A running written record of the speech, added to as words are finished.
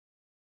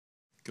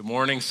Good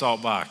morning,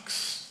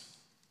 Saltbox.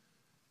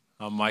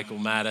 I'm Michael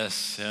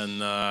Mattis,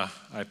 and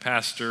I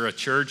pastor a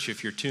church,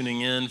 if you're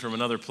tuning in from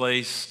another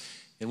place,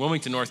 in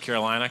Wilmington, North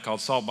Carolina, called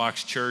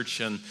Saltbox Church,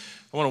 and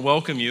I want to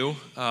welcome you.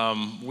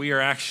 We are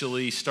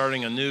actually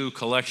starting a new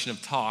collection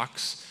of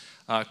talks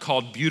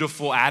called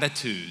Beautiful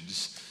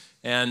Attitudes.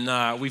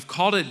 And we've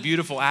called it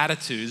Beautiful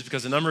Attitudes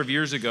because a number of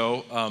years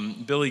ago,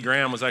 Billy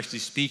Graham was actually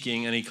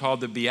speaking, and he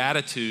called the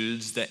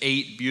Beatitudes the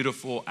 8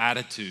 beautiful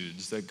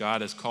attitudes that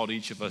God has called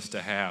each of us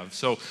to have.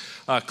 So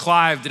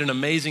Clive did an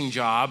amazing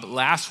job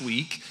last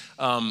week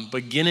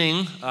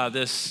beginning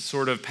this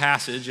sort of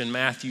passage in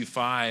Matthew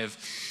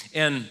 5.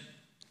 And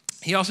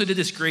he also did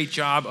this great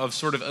job of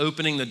sort of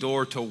opening the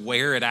door to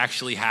where it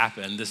actually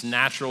happened, this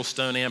natural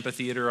stone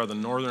amphitheater on the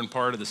northern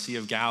part of the Sea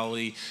of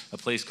Galilee, a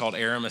place called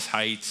Aramis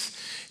Heights.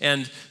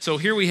 And so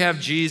here we have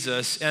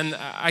Jesus, and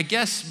I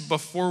guess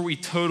before we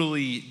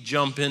totally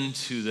jump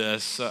into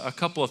this, a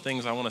couple of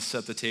things I want to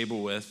set the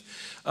table with.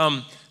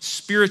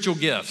 Spiritual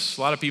gifts,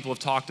 a lot of people have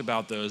talked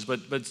about those,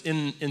 but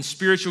in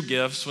spiritual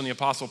gifts, when the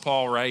Apostle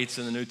Paul writes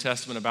in the New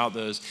Testament about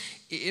those,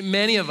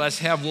 many of us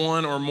have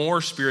one or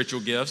more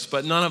spiritual gifts,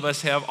 but none of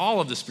us have all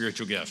of the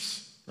spiritual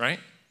gifts, right?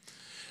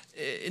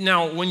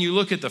 Now, when you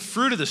look at the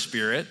fruit of the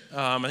Spirit,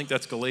 I think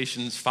that's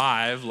Galatians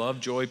 5, love,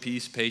 joy,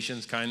 peace,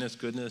 patience, kindness,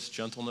 goodness,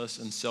 gentleness,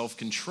 and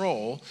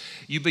self-control,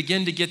 you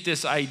begin to get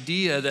this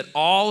idea that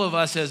all of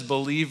us as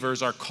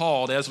believers are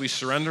called, as we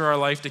surrender our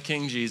life to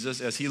King Jesus,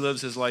 as he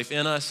lives his life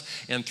in us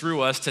and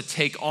through us, to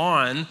take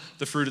on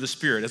the fruit of the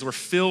Spirit. As we're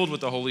filled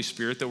with the Holy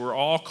Spirit, that we're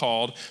all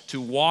called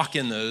to walk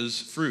in those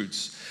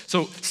fruits.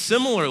 So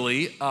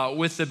similarly,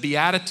 with the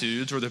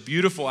Beatitudes or the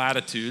beautiful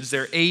attitudes,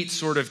 there are 8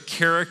 sort of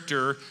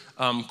character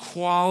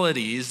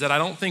qualities that I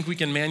don't think we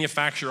can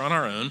manufacture on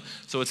our own.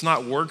 So it's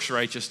not works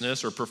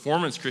righteousness or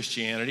performance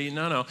Christianity.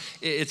 No.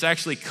 It's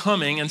actually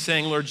coming and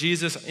saying, Lord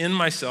Jesus, in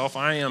myself,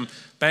 I am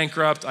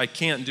bankrupt. I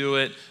can't do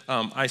it.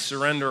 I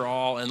surrender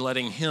all, and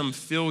letting him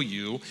fill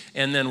you,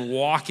 and then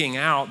walking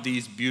out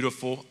these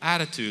beautiful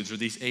attitudes or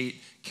these 8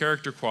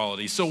 character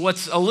qualities. So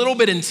what's a little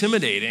bit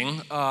intimidating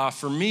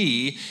for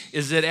me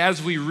is that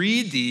as we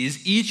read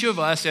these, each of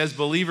us as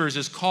believers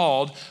is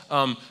called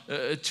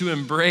to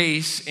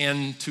embrace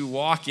and to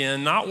walk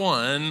in not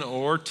 1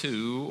 or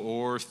 2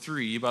 or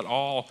 3, but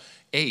all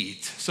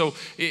 8. So,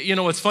 you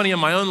know, it's funny in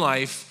my own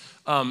life,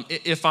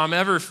 if I'm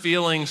ever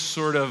feeling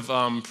sort of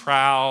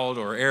proud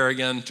or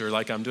arrogant or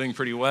like I'm doing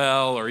pretty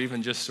well or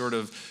even just sort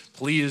of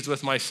pleased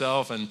with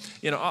myself, and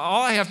you know,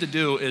 all I have to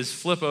do is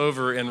flip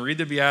over and read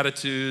the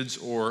Beatitudes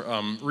or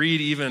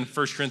read even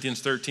 1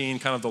 Corinthians 13,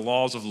 kind of the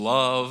laws of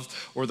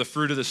love or the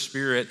fruit of the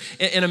Spirit,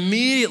 and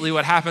immediately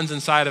what happens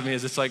inside of me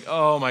is it's like,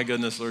 oh my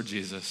goodness, Lord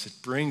Jesus, it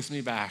brings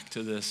me back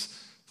to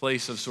this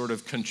place of sort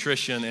of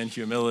contrition and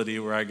humility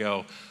where I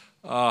go,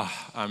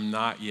 I'm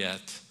not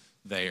yet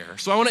there.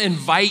 So I want to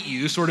invite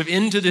you sort of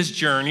into this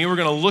journey. We're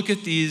going to look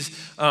at these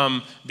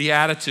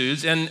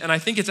Beatitudes, and I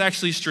think it's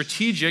actually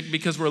strategic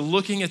because we're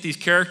looking at these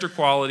character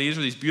qualities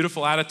or these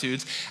beautiful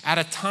attitudes at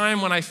a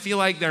time when I feel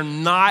like they're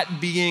not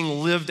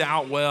being lived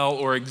out well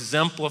or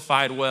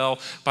exemplified well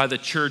by the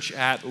church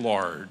at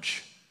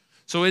large.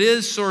 So it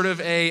is sort of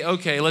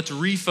okay, let's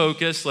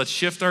refocus, let's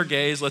shift our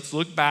gaze, let's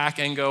look back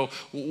and go,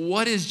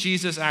 what is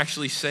Jesus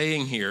actually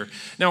saying here?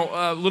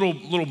 Now, a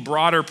little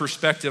broader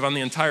perspective on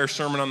the entire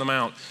Sermon on the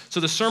Mount. So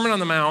the Sermon on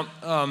the Mount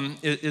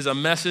is a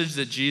message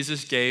that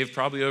Jesus gave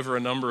probably over a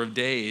number of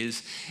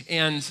days,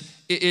 and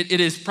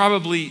it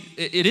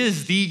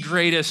is the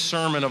greatest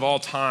sermon of all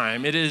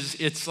time.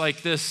 It's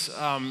like this,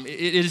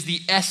 it is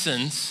the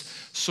essence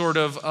sort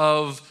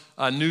of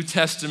New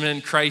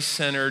Testament,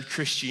 Christ-centered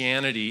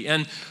Christianity.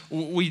 And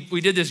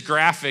we did this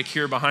graphic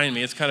here behind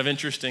me. It's kind of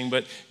interesting,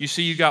 but you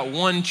see you got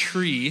one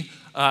tree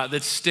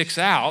that sticks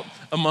out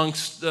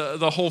amongst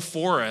the whole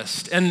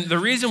forest. And the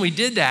reason we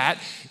did that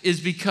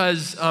is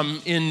because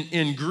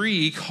in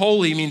Greek,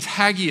 holy means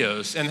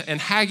hagios,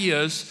 and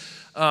hagios,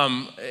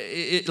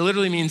 it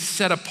literally means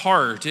set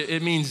apart.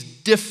 It means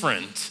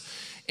different.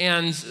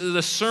 And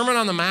the Sermon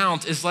on the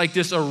Mount is like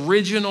this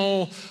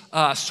original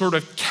sort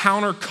of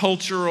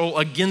countercultural,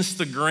 against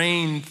the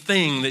grain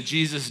thing that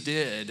Jesus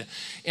did.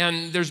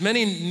 And there's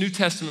many New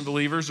Testament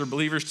believers or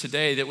believers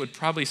today that would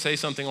probably say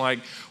something like,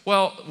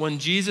 well, when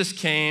Jesus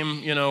came,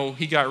 you know,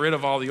 he got rid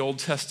of all the Old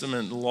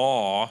Testament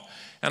law.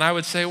 And I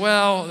would say,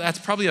 well, that's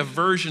probably a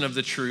version of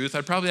the truth.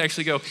 I'd probably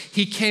actually go,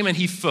 he came and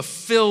he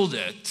fulfilled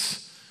it.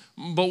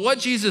 But what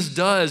Jesus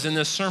does in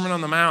this Sermon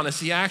on the Mount is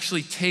he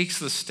actually takes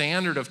the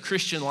standard of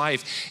Christian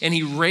life and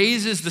he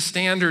raises the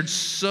standard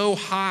so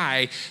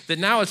high that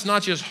now it's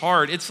not just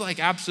hard, it's like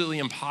absolutely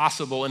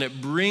impossible, and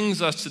it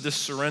brings us to this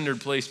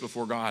surrendered place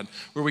before God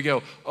where we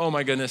go, oh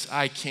my goodness,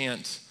 I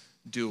can't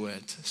do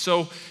it.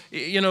 So,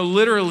 you know,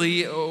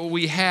 literally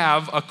we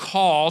have a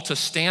call to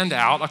stand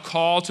out, a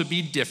call to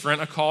be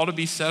different, a call to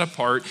be set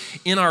apart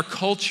in our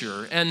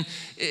culture. And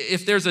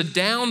if there's a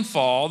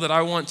downfall that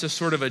I want to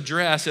sort of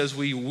address as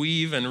we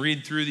weave and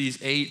read through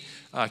these 8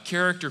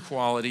 character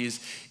qualities,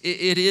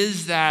 it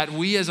is that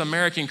we as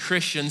American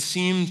Christians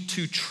seem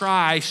to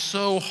try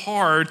so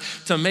hard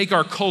to make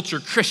our culture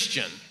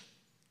Christian.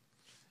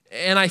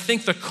 And I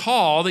think the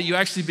call that you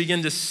actually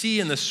begin to see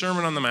in the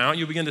Sermon on the Mount,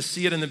 you begin to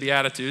see it in the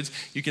Beatitudes,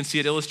 you can see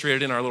it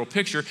illustrated in our little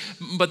picture,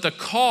 but the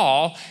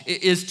call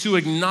is to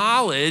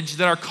acknowledge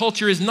that our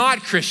culture is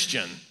not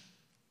Christian.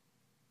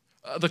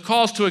 The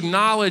call is to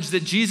acknowledge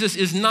that Jesus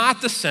is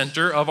not the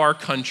center of our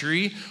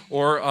country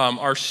or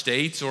our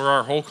states or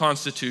our whole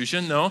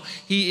Constitution. No,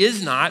 he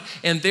is not.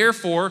 And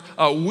therefore,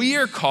 we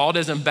are called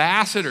as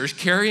ambassadors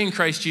carrying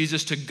Christ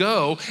Jesus to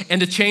go and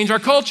to change our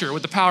culture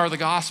with the power of the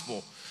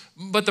gospel.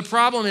 But the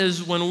problem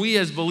is when we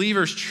as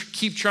believers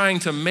keep trying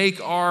to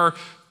make our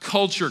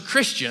culture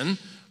Christian,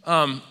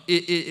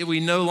 we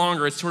no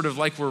longer, it's sort of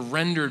like we're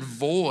rendered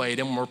void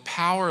and we're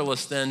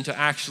powerless then to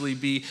actually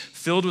be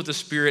filled with the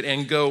Spirit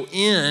and go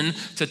in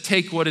to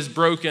take what is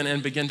broken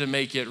and begin to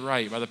make it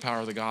right by the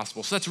power of the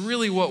gospel. So that's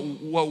really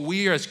what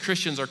we as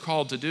Christians are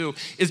called to do,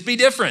 is be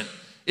different,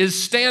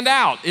 is stand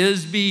out,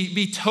 is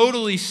be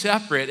totally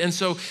separate. And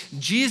so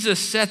Jesus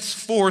sets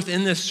forth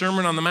in this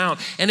Sermon on the Mount,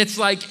 and it's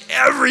like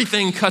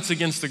everything cuts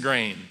against the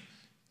grain,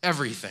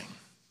 everything.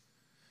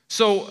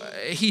 So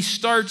he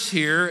starts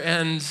here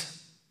and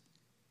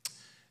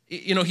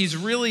he's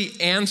really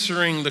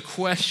answering the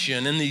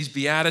question in these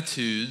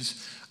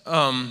Beatitudes.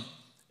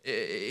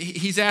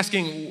 He's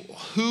asking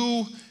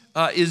who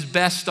is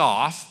best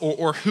off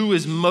or who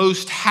is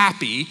most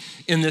happy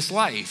in this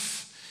life.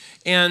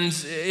 And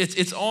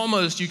it's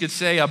almost, you could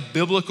say, a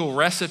biblical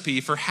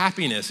recipe for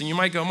happiness. And you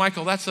might go,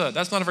 Michael, that's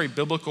not a very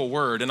biblical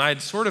word. And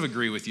I'd sort of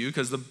agree with you,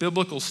 because the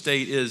biblical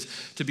state is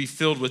to be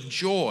filled with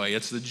joy.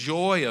 It's the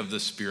joy of the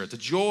Spirit. The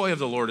joy of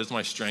the Lord is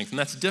my strength. And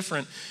that's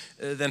different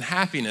than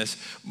happiness.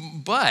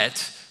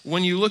 But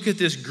when you look at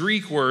this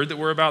Greek word that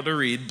we're about to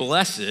read,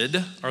 blessed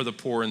are the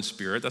poor in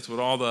spirit. That's what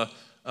all the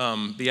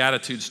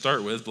Beatitudes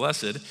start with,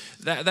 blessed.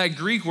 That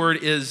Greek word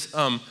is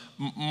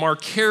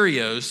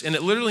markarios, and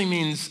it literally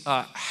means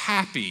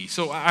happy.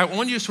 So I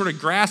want you to sort of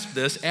grasp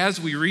this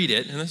as we read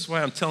it, and this is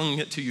why I'm telling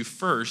it to you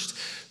first.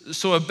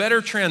 So a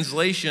better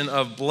translation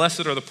of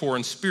blessed are the poor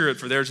in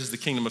spirit, for theirs is the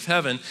kingdom of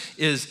heaven,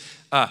 is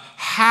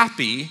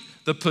happy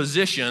the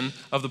position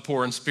of the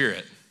poor in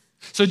spirit.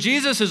 So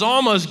Jesus is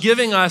almost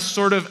giving us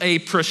sort of a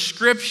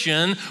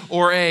prescription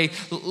or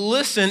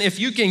listen, if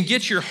you can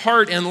get your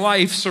heart and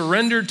life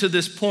surrendered to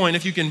this point,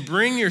 if you can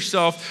bring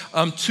yourself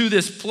to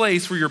this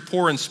place where you're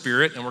poor in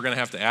spirit, and we're going to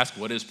have to ask,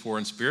 what is poor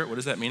in spirit? What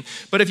does that mean?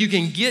 But if you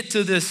can get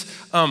to this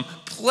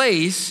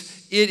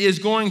place, it is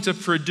going to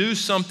produce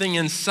something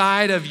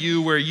inside of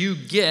you where you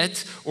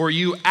get or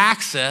you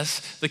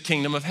access the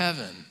kingdom of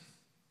heaven.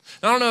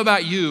 I don't know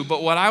about you,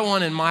 but what I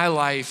want in my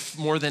life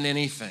more than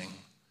anything,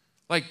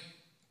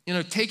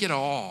 take it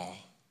all,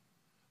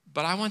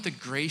 but I want the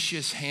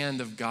gracious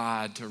hand of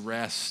God to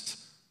rest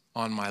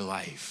on my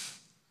life.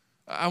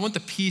 I want the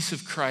peace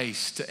of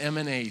Christ to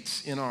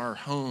emanate in our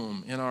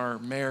home, in our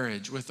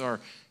marriage, with our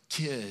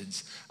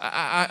kids.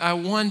 I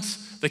want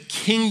the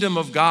kingdom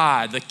of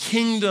God, the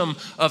kingdom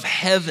of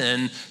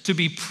heaven to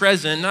be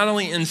present, not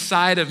only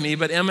inside of me,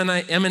 but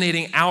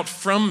emanating out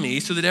from me,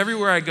 so that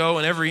everywhere I go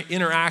and every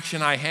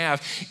interaction I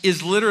have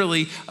is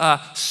literally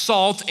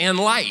salt and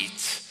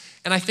light.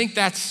 And I think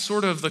that's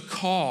sort of the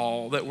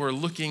call that we're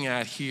looking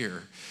at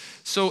here.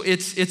 So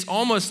it's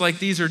almost like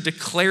these are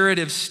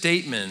declarative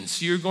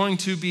statements. You're going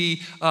to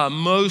be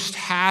most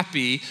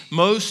happy,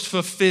 most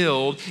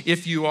fulfilled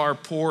if you are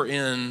poor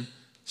in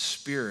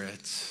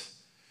spirit.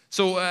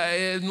 So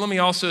let me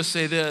also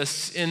say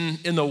this.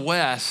 In the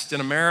West,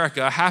 in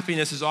America,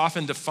 happiness is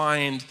often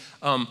defined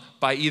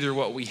by either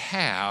what we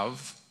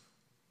have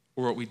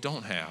or what we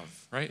don't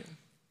have, right?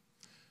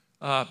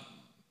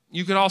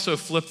 You could also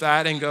flip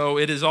that and go,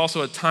 it is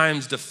also at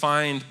times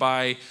defined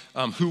by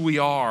who we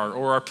are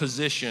or our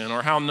position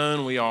or how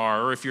known we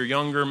are, or if you're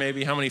younger,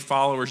 maybe how many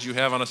followers you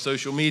have on a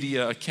social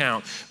media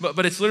account.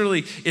 But it's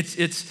literally,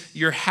 it's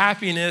your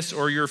happiness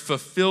or your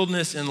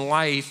fulfilledness in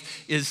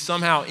life is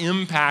somehow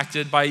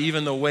impacted by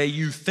even the way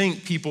you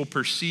think people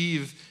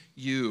perceive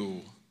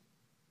you.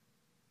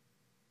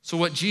 So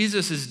what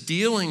Jesus is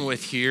dealing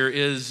with here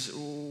is,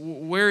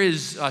 where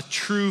is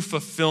true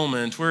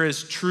fulfillment? Where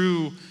is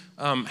true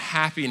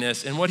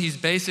happiness? And what he's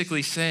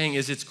basically saying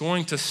is it's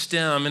going to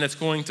stem and it's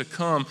going to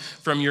come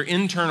from your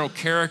internal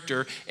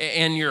character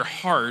and your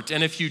heart.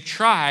 And if you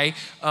try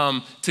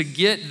to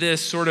get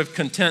this sort of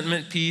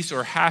contentment, peace,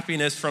 or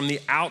happiness from the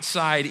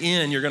outside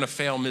in, you're going to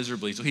fail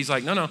miserably. So he's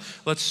like, no,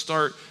 let's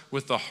start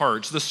with the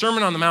heart. So the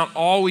Sermon on the Mount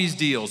always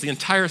deals, the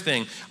entire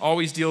thing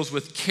always deals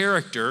with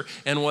character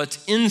and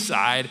what's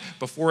inside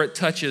before it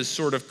touches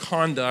sort of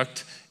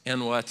conduct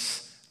and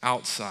what's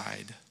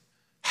outside.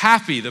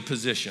 Happy the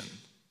position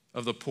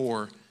of the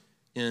poor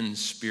in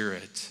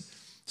spirit.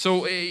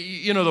 So,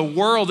 the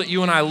world that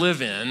you and I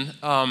live in,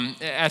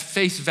 at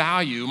face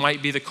value,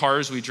 might be the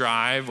cars we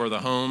drive or the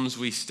homes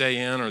we stay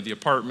in or the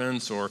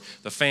apartments or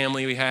the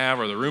family we have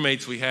or the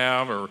roommates we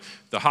have or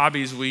the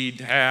hobbies we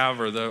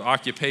have or the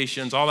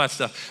occupations, all that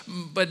stuff.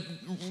 But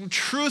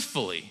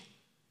truthfully,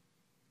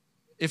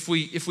 if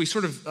we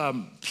sort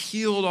of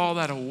peeled all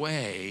that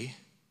away,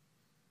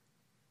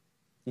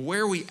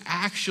 where we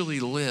actually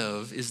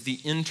live is the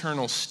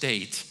internal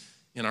state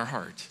in our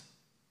heart.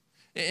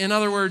 In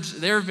other words,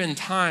 there have been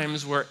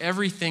times where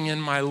everything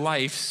in my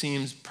life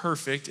seems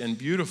perfect and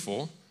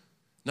beautiful,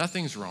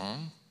 nothing's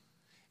wrong,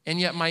 and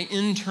yet my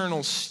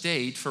internal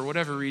state, for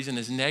whatever reason,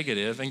 is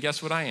negative, and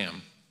guess what I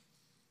am?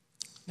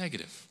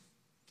 Negative.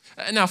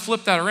 Now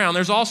flip that around.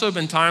 There's also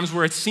been times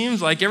where it seems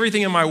like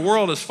everything in my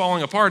world is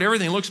falling apart,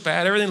 everything looks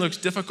bad, everything looks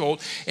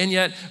difficult, and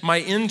yet my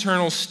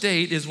internal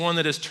state is one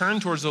that is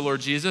turned towards the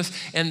Lord Jesus,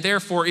 and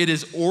therefore it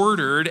is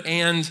ordered,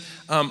 and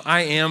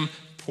I am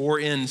poor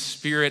in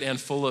spirit and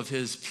full of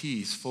his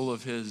peace, full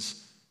of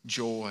his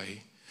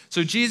joy.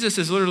 So Jesus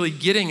is literally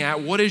getting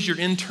at what is your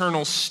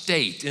internal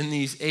state in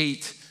these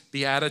 8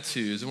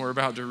 Beatitudes, and we're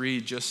about to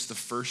read just the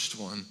first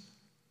one.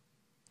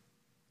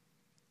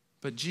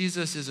 But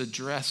Jesus is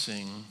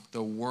addressing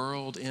the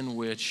world in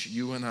which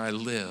you and I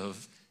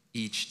live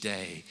each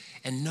day.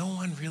 And no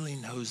one really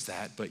knows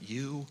that but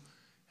you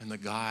and the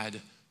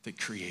God that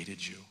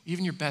created you.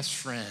 Even your best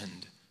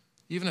friend,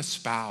 even a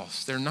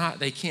spouse,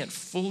 they can't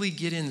fully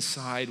get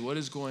inside what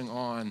is going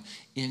on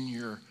in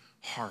your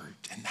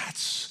heart. And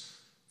that's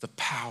the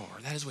power.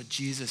 That is what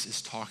Jesus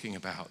is talking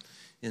about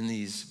in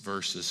these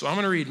verses. So I'm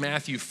going to read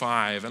Matthew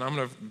 5, and I'm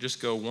going to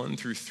just go 1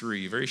 through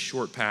 3, very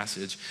short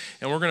passage.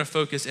 And we're going to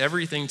focus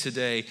everything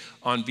today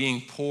on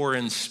being poor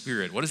in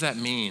spirit. What does that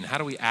mean? How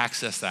do we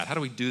access that? How do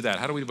we do that?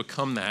 How do we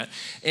become that?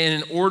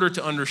 And in order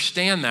to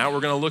understand that, we're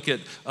going to look at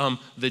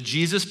the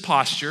Jesus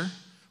posture,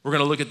 we're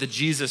going to look at the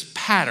Jesus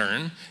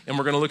pattern, and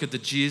we're going to look at the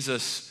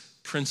Jesus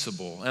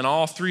principle. And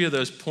all 3 of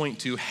those point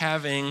to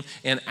having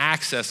and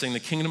accessing the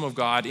kingdom of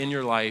God in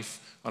your life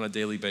on a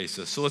daily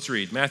basis. So let's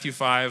read Matthew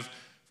 5,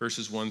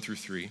 verses 1 through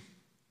 3.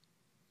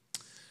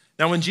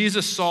 Now, when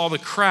Jesus saw the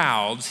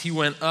crowds, he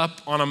went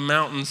up on a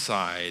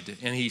mountainside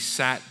and he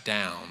sat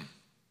down.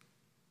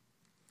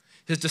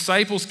 His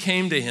disciples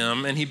came to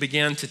him and he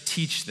began to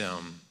teach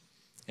them.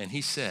 And he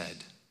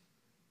said,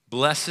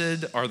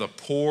 "Blessed are the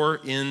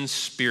poor in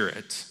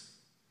spirit,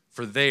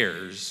 for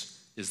theirs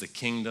is the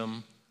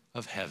kingdom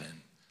of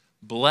heaven."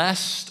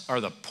 Blessed are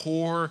the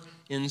poor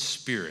in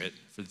spirit,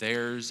 for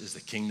theirs is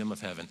the kingdom of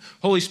heaven.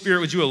 Holy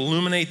Spirit, would you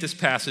illuminate this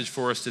passage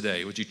for us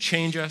today? Would you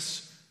change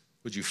us?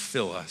 Would you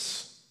fill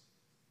us?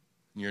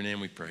 In your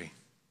name we pray.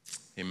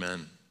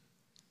 Amen.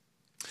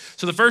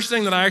 So the first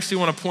thing that I actually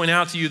want to point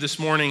out to you this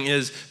morning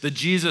is the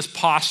Jesus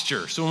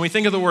posture. So when we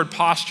think of the word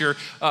posture,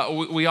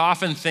 we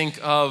often think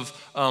of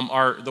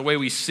the way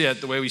we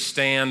sit, the way we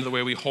stand, the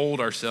way we hold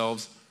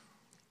ourselves.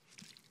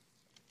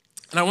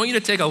 And I want you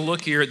to take a look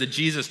here at the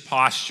Jesus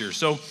posture.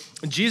 So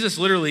Jesus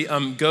literally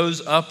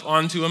goes up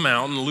onto a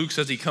mountain. Luke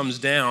says he comes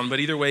down, but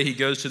either way, he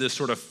goes to this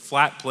sort of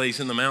flat place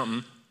in the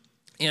mountain.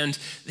 And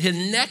the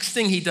next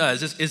thing he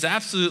does is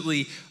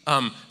absolutely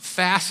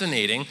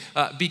fascinating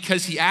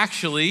because he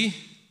actually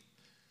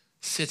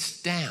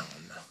sits down.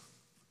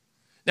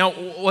 Now,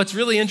 what's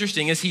really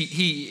interesting is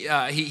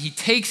he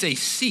takes a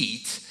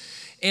seat,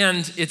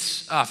 and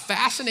it's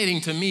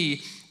fascinating to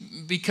me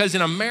because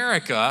in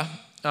America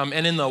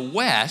and in the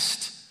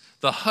West,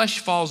 the hush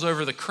falls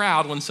over the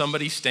crowd when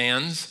somebody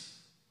stands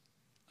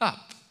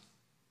up.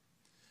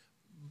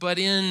 But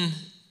in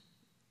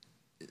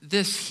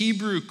this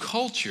Hebrew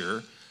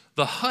culture,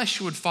 the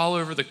hush would fall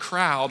over the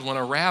crowd when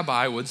a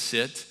rabbi would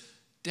sit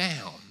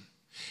down.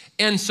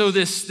 And so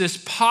this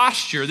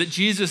posture that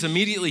Jesus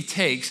immediately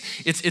takes,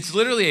 it's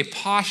literally a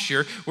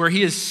posture where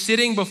he is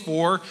sitting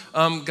before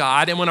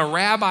God. And when a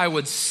rabbi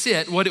would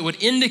sit, what it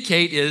would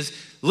indicate is,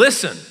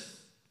 listen,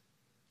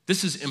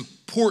 this is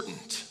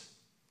important.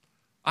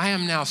 I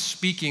am now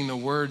speaking the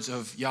words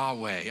of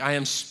Yahweh. I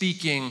am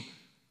speaking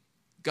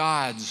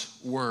God's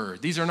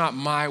word. These are not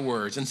my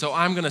words. And so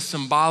I'm going to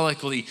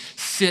symbolically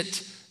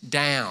sit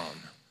down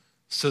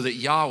so that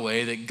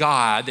Yahweh, that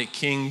God, that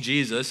King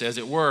Jesus, as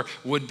it were,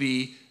 would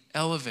be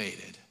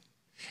elevated.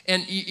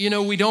 And,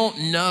 we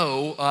don't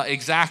know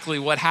exactly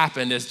what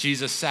happened as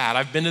Jesus sat.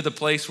 I've been to the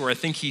place where I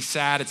think he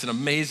sat. It's an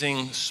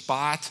amazing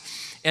spot.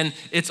 And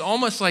it's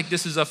almost like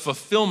this is a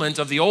fulfillment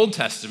of the Old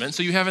Testament.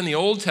 So you have in the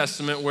Old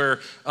Testament where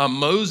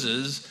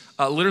Moses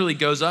literally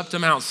goes up to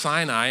Mount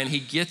Sinai and he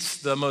gets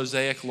the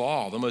Mosaic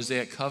law, the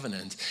Mosaic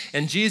covenant.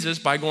 And Jesus,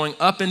 by going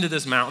up into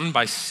this mountain,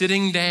 by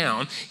sitting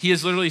down, he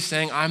is literally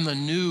saying, I'm the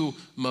new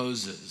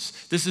Moses.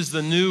 This is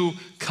the new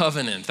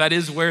covenant. That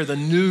is where the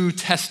New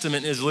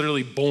Testament is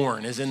literally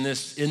born, is in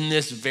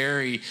this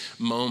very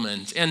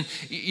moment. And,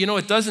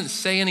 it doesn't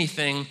say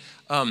anything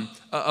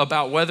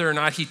about whether or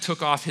not he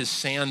took off his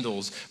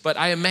sandals, but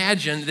I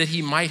imagine that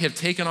he might have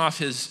taken off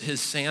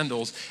his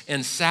sandals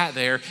and sat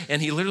there,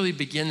 and he literally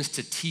begins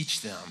to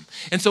teach them.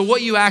 And so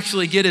what you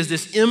actually get is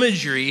this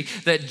imagery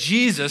that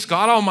Jesus,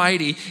 God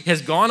Almighty,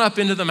 has gone up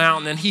into the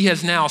mountain, and he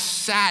has now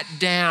sat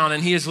down,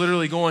 and he is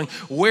literally going,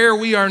 where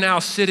we are now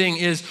sitting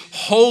is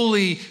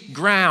holy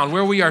ground.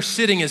 Where we are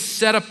sitting is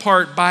set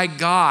apart by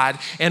God,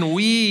 and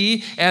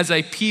we as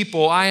a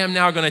people, I am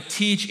now going to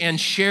teach and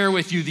share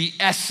with you the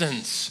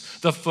essence,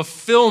 the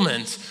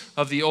fulfillment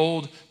of the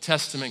Old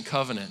Testament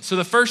covenant. So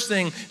the first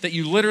thing that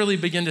you literally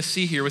begin to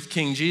see here with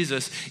King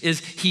Jesus is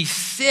he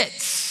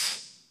sits.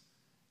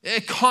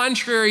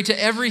 Contrary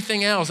to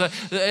everything else.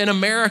 In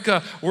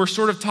America, we're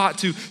sort of taught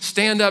to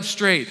stand up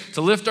straight, to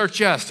lift our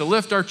chest, to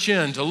lift our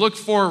chin, to look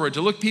forward,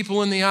 to look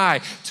people in the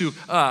eye, to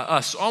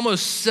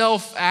almost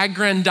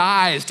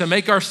self-aggrandize, to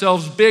make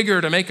ourselves bigger,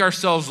 to make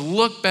ourselves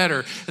look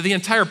better. The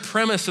entire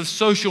premise of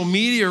social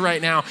media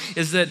right now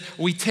is that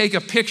we take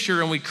a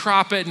picture and we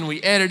crop it and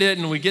we edit it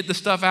and we get the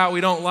stuff out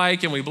we don't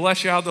like and we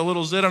blush out the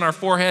little zit on our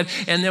forehead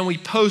and then we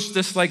post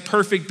this like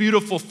perfect,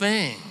 beautiful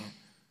thing.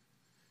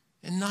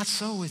 And not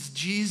so with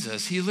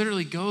Jesus. He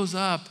literally goes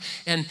up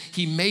and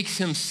he makes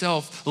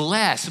himself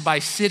less by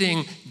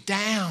sitting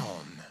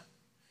down.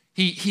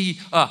 He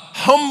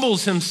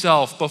humbles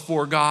himself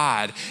before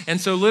God.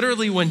 And so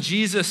literally when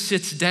Jesus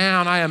sits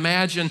down, I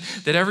imagine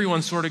that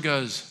everyone sort of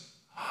goes,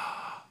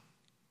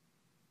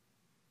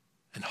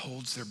 and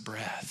holds their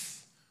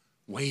breath,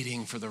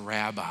 waiting for the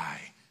rabbi,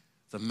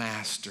 the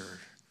master,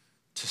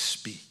 to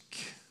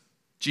speak.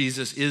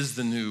 Jesus is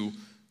the new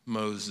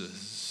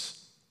Moses.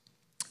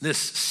 This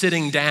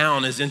sitting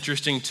down is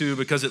interesting too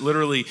because it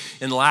literally,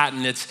 in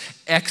Latin, it's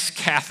ex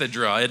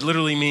cathedra. It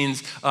literally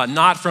means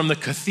not from the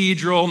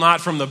cathedral, not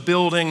from the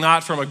building,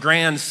 not from a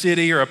grand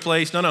city or a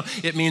place. No,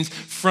 it means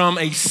from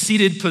a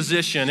seated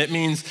position. It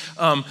means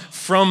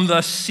from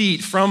the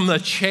seat, from the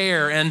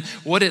chair. And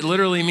what it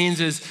literally means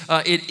is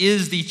it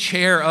is the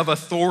chair of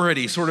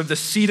authority, sort of the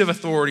seat of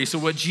authority. So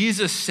what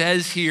Jesus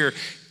says here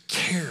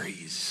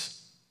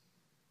carries.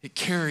 It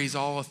carries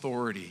all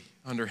authority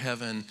under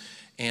heaven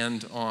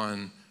and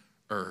on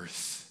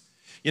earth.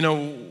 You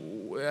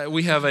know,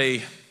 we have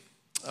a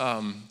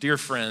dear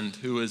friend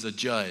who is a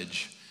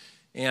judge,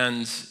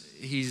 and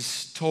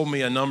he's told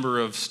me a number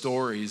of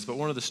stories, but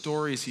one of the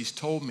stories he's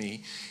told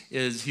me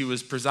is he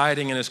was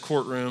presiding in his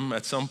courtroom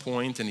at some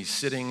point, and he's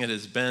sitting at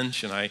his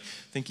bench, and I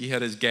think he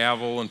had his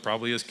gavel and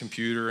probably his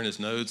computer and his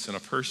notes, and a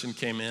person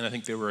came in. I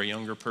think they were a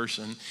younger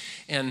person,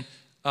 and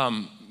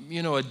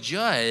a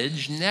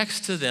judge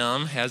next to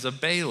them has a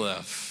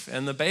bailiff.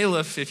 And the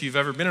bailiff, if you've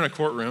ever been in a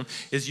courtroom,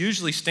 is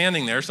usually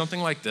standing there, something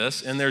like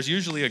this, and there's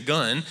usually a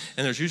gun,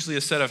 and there's usually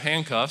a set of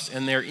handcuffs,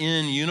 and they're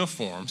in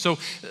uniform. So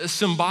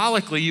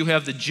symbolically, you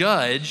have the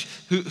judge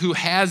who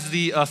has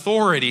the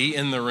authority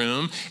in the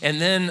room, and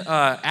then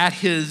at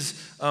his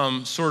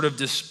sort of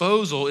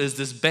disposal is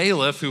this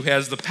bailiff who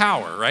has the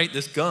power, right?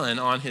 This gun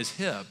on his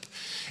hip.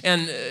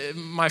 And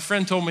my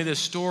friend told me this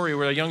story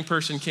where a young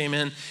person came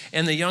in,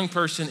 and the young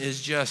person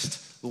is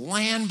just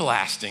land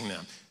blasting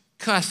them,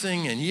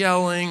 cussing and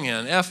yelling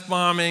and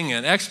F-bombing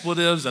and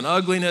expletives and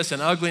ugliness.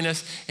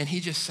 And he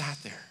just sat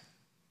there,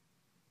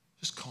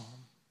 just calm,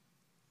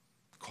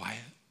 quiet.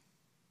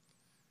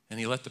 And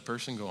he let the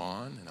person go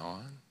on and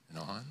on and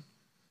on.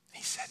 And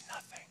he said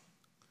nothing.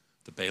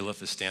 The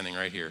bailiff is standing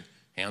right here,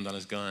 hand on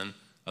his gun,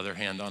 other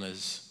hand on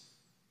his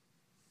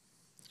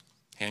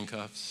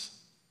handcuffs.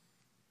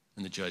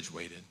 And the judge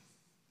waited.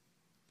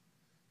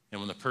 And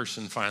when the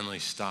person finally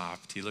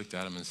stopped, he looked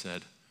at him and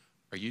said,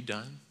 "Are you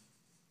done?"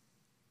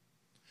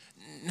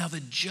 Now the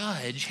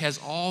judge has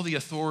all the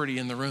authority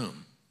in the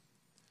room.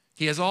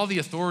 He has all the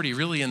authority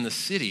really in the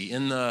city,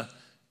 in the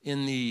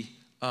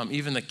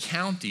even the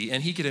county,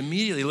 and he could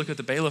immediately look at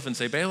the bailiff and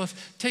say,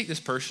 "Bailiff, take this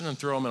person and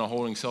throw him in a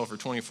holding cell for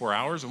 24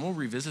 hours, and we'll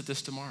revisit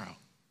this tomorrow."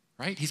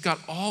 Right? He's got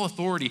all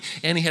authority,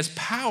 and he has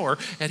power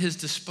at his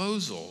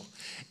disposal,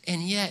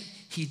 and yet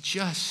he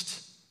just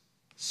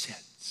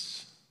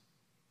sits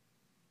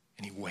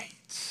and he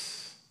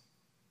waits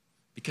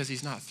because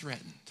he's not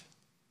threatened,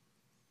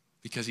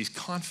 because he's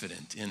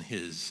confident in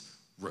his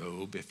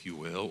robe, if you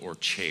will, or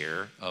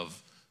chair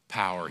of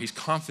power. He's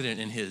confident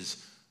in his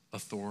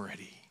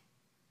authority.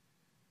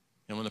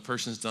 And when the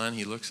person's done,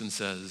 he looks and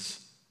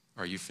says,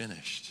 "Are you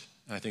finished?"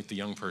 And I think the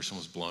young person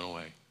was blown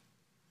away.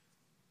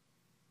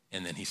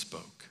 And then he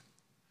spoke.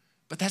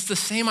 But that's the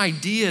same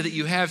idea that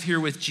you have here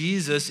with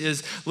Jesus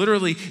is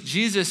literally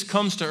Jesus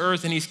comes to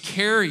earth and he's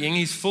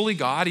fully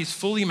God, he's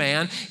fully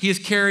man. He is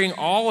carrying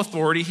all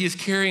authority. He is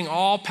carrying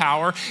all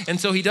power. And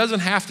so he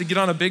doesn't have to get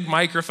on a big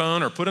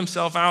microphone or put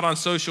himself out on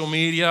social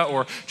media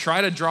or try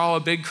to draw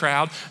a big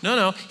crowd.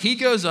 No, he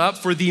goes up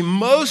for the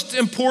most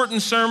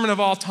important sermon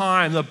of all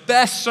time, the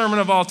best sermon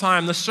of all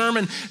time, the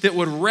sermon that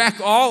would wreck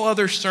all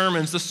other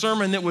sermons, the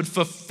sermon that would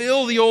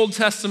fulfill the Old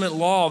Testament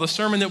law, the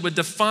sermon that would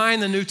define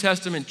the New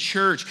Testament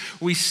church.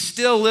 We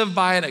still live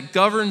by it. It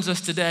governs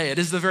us today. It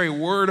is the very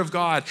word of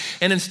God.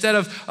 And instead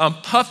of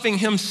puffing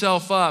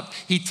himself up,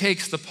 he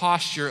takes the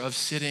posture of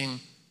sitting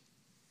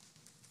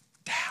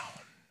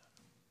down.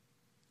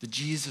 The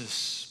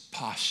Jesus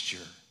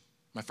posture,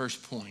 my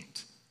first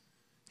point,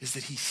 is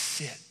that he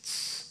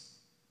sits.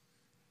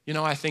 You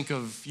know, I think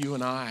of you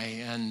and I,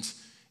 and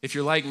if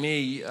you're like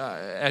me,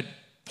 at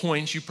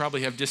points you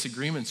probably have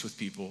disagreements with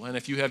people. And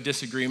if you have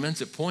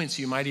disagreements, at points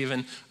you might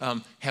even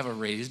have a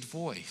raised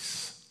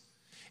voice.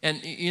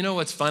 And you know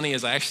what's funny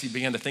is I actually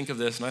began to think of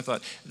this, and I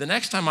thought, the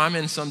next time I'm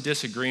in some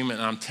disagreement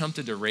and I'm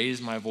tempted to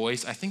raise my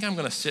voice, I think I'm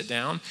going to sit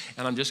down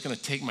and I'm just going to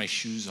take my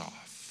shoes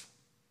off.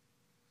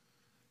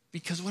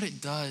 Because what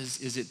it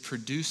does is it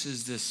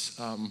produces this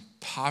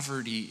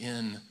poverty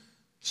in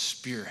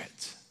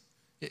spirit.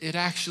 It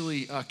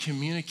actually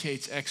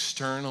communicates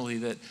externally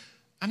that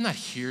I'm not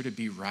here to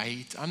be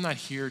right. I'm not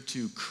here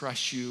to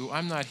crush you.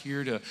 I'm not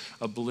here to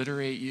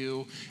obliterate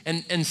you.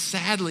 And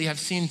sadly, I've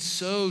seen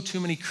too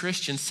many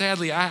Christians.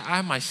 Sadly,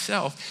 I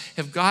myself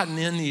have gotten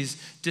in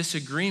these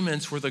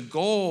disagreements where the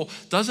goal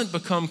doesn't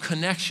become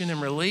connection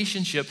and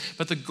relationship,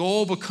 but the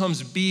goal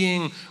becomes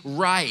being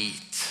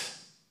right.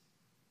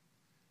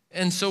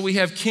 And so we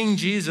have King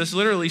Jesus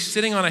literally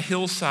sitting on a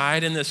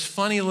hillside in this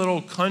funny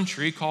little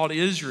country called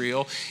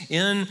Israel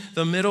in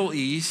the Middle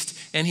East,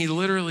 and he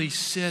literally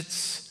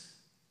sits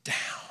down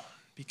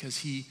because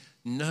he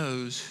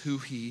knows who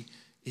he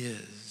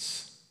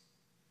is.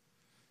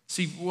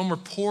 See, when we're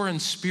poor in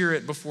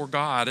spirit before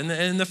God,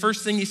 and the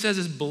first thing he says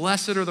is,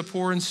 blessed are the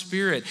poor in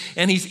spirit.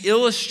 And he's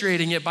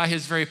illustrating it by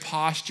his very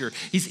posture.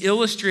 He's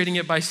illustrating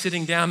it by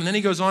sitting down. And then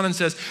he goes on and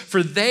says,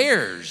 for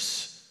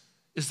theirs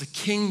is the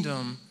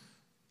kingdom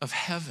of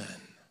heaven.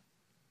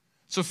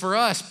 So for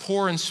us,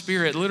 poor in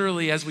spirit,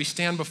 literally as we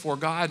stand before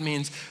God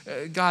means,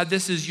 God,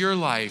 this is your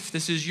life.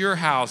 This is your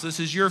house. This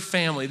is your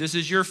family. This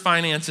is your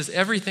finances.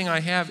 Everything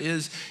I have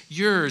is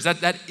yours.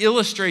 That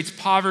illustrates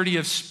poverty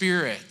of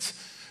spirit.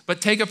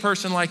 But take a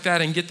person like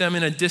that and get them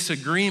in a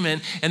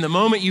disagreement, and the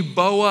moment you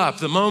bow up,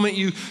 the moment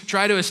you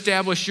try to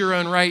establish your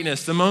own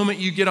rightness, the moment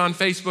you get on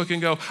Facebook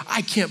and go,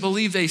 I can't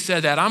believe they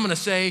said that, I'm going to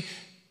say,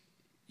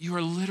 you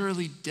are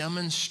literally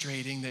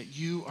demonstrating that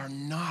you are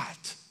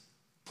not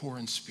poor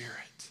in spirit.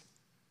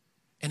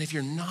 And if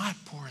you're not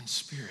poor in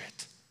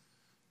spirit,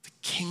 the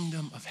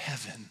kingdom of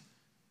heaven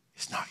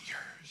is not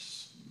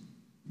yours.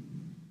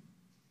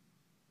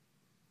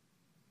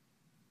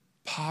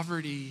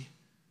 Poverty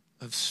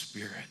of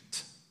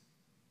spirit.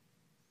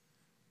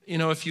 You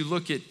know, if you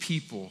look at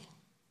people,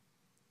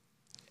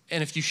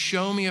 and if you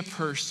show me a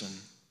person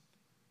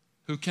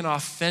who can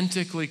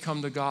authentically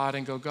come to God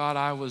and go, God,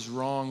 I was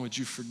wrong, would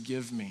you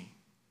forgive me?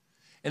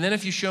 And then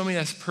if you show me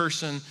this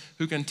person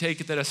who can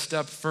take it a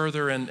step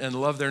further and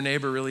love their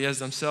neighbor really as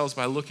themselves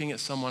by looking at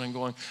someone and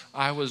going,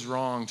 I was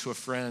wrong to a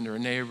friend or a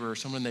neighbor or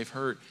someone they've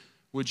hurt,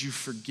 would you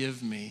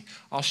forgive me?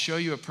 I'll show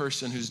you a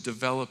person who's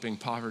developing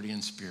poverty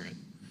in spirit.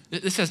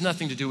 This has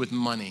nothing to do with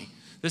money.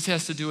 This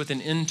has to do with an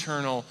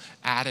internal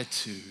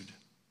attitude.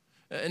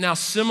 Now,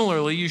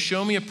 similarly, you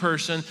show me a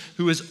person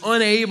who is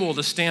unable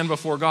to stand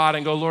before God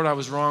and go, Lord, I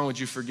was wrong, would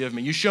you forgive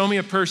me? You show me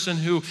a person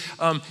who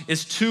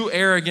is too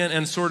arrogant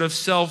and sort of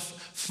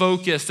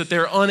self-focused that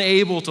they're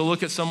unable to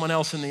look at someone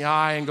else in the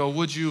eye and go,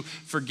 would you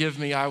forgive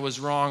me, I was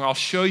wrong? I'll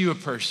show you a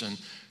person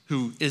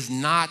who is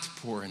not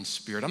poor in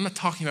spirit. I'm not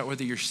talking about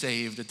whether you're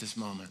saved at this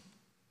moment.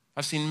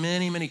 I've seen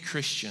many, many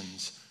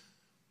Christians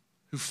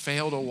who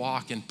fail to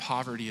walk in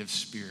poverty of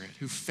spirit,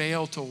 who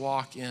fail to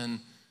walk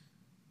in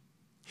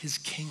his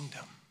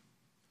kingdom.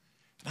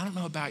 And I don't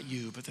know about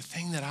you, but the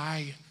thing that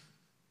I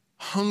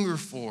hunger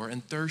for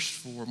and thirst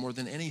for more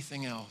than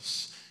anything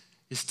else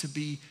is to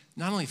be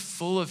not only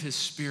full of his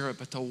spirit,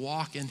 but to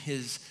walk in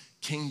his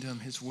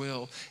kingdom, his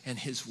will, and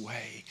his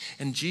way.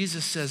 And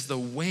Jesus says the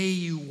way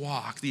you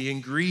walk, the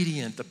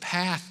ingredient, the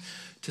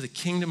path to the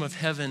kingdom of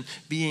heaven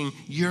being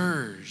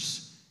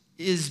yours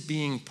is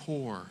being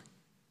poor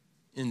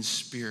in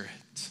spirit.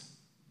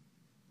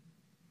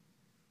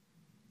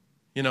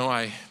 You know,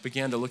 I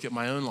began to look at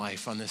my own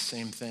life on this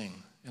same thing.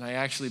 And I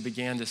actually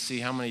began to see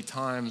how many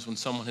times when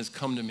someone has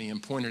come to me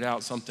and pointed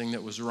out something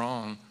that was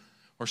wrong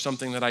or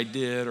something that I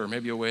did or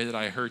maybe a way that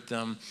I hurt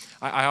them,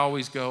 I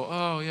always go,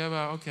 oh, yeah,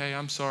 well, okay,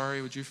 I'm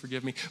sorry. Would you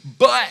forgive me?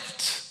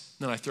 But,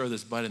 then I throw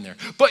this but in there.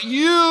 But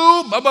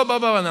you, blah, blah, blah,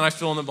 blah, and then I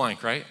fill in the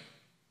blank, right?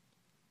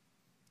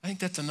 I think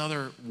that's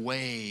another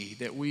way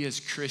that we as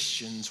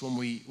Christians, when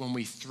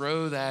we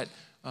throw that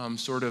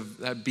sort of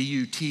that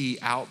B-U-T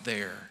out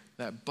there,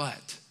 that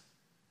but,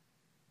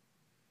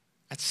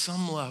 at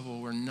some level,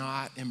 we're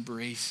not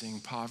embracing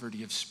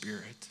poverty of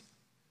spirit.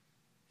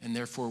 And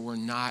therefore, we're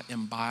not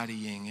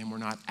embodying and we're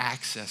not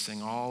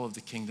accessing all of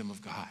the kingdom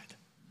of God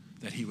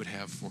that he would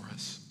have for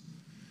us.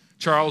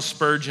 Charles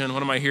Spurgeon,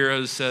 one of my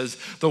heroes, says,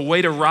 the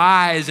way to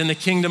rise in the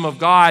kingdom of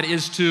God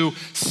is to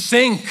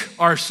sink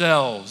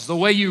ourselves. The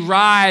way you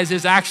rise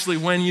is actually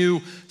when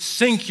you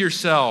sink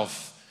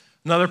yourself.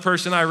 Another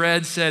person I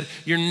read said,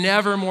 you're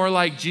never more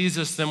like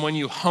Jesus than when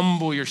you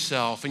humble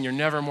yourself, and you're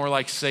never more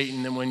like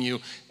Satan than when you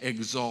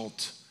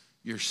exalt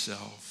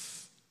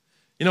yourself.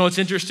 You know, it's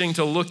interesting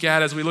to look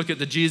at as we look at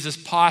the Jesus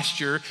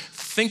posture.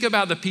 Think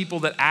about the people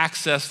that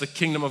access the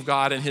kingdom of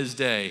God in his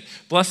day.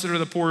 Blessed are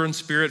the poor in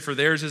spirit, for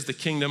theirs is the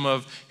kingdom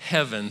of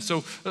heaven. So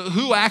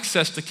who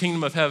accessed the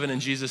kingdom of heaven in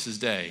Jesus'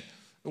 day?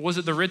 Was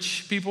it the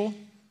rich people?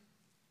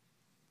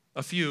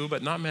 A few,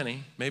 but not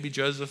many. Maybe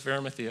Joseph of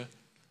Arimathea.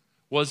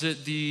 Was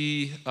it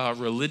the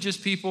religious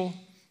people?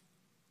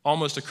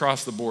 Almost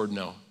across the board,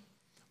 no.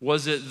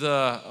 Was it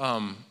the,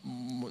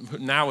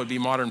 now would be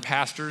modern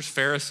pastors,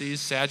 Pharisees,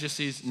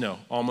 Sadducees? No,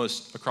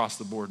 almost across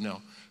the board,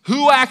 no.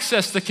 Who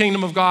accessed the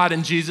kingdom of God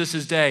in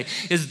Jesus' day?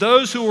 Is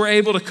those who were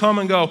able to come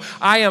and go,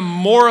 I am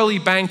morally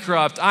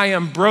bankrupt, I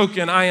am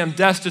broken, I am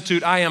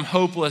destitute, I am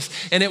hopeless.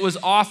 And it was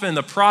often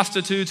the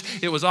prostitutes,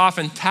 it was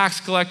often tax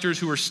collectors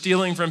who were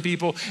stealing from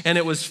people, and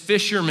it was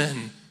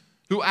fishermen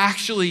who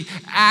actually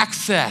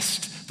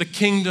accessed the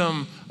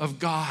kingdom of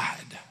God.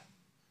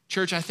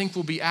 Church, I think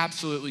we'll be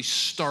absolutely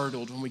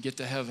startled when we get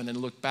to heaven and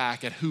look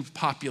back at who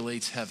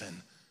populates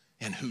heaven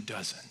and who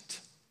doesn't.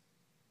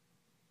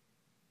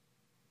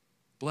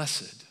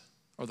 Blessed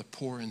are the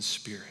poor in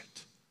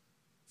spirit,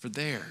 for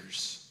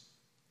theirs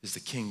is the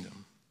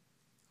kingdom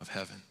of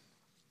heaven.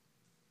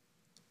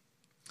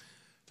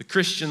 The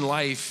Christian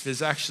life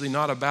is actually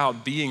not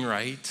about being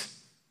right.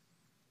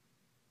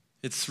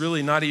 It's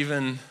really not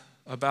even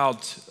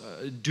about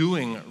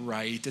doing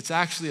right. It's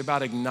actually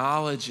about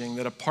acknowledging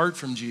that apart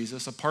from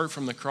Jesus, apart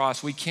from the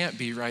cross, we can't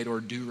be right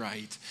or do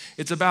right.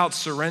 It's about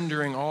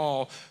surrendering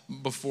all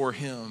before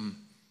him.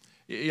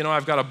 You know,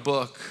 I've got a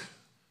book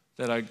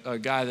that a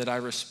guy that I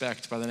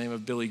respect by the name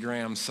of Billy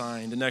Graham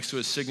signed. And next to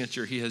his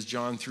signature, he has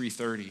John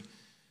 3:30.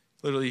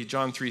 Literally,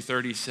 John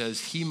 3:30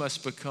 says, he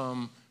must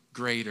become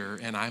greater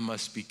and I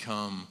must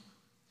become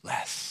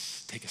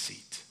less. Take a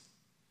seat.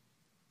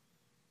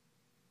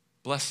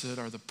 Blessed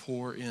are the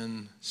poor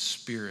in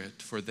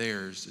spirit, for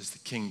theirs is the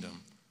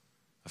kingdom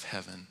of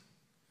heaven.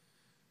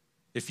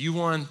 If you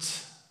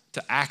want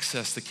to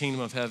access the kingdom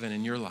of heaven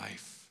in your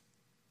life,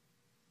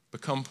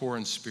 become poor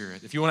in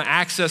spirit. If you want to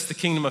access the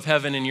kingdom of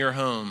heaven in your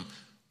home,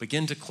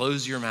 begin to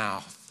close your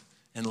mouth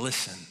and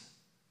listen.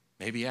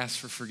 Maybe ask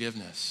for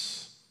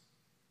forgiveness.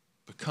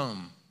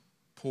 Become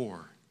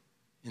poor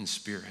in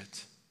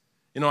spirit.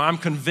 You know, I'm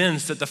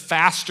convinced that the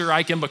faster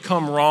I can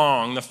become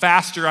wrong, the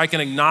faster I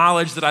can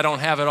acknowledge that I don't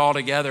have it all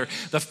together,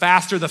 the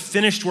faster the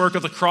finished work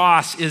of the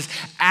cross is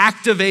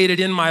activated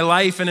in my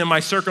life and in my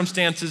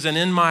circumstances and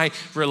in my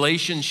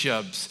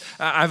relationships.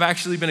 I've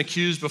actually been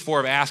accused before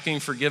of asking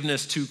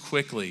forgiveness too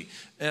quickly.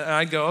 And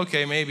I'd go,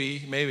 okay,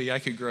 maybe I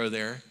could grow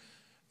there.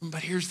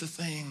 But here's the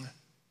thing.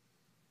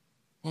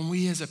 When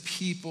we as a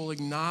people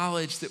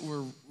acknowledge that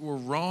we're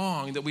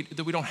wrong, that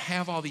we don't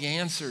have all the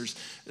answers,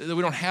 that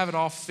we don't have it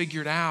all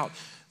figured out,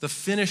 the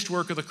finished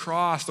work of the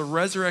cross, the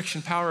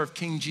resurrection power of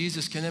King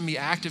Jesus can then be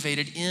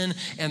activated in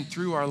and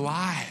through our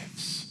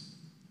lives.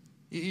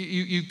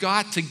 You've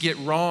got to get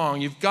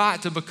wrong. You've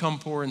got to become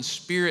poor in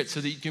spirit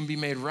so that you can be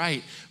made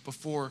right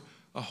before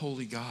a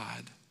holy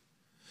God.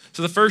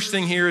 So the first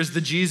thing here is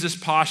the Jesus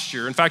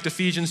posture. In fact,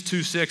 Ephesians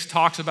 2:6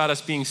 talks about us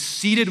being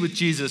seated with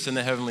Jesus in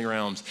the heavenly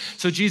realms.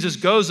 So Jesus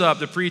goes up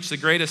to preach the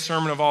greatest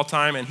sermon of all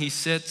time, and he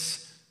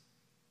sits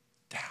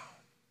down.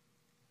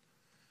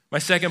 My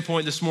second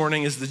point this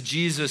morning is the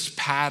Jesus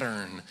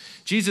pattern.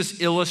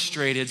 Jesus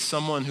illustrated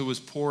someone who was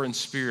poor in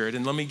spirit,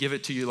 and let me give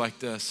it to you like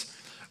this.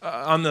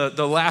 On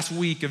the last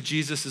week of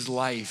Jesus'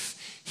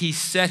 life, he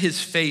set his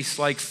face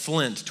like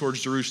flint towards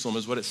Jerusalem,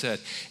 is what it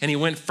said. And he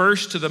went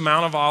first to the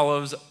Mount of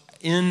Olives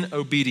in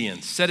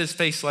obedience, set his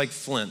face like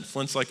flint.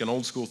 Flint's like an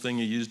old school thing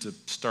you use to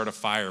start a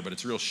fire, but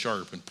it's real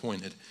sharp and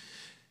pointed.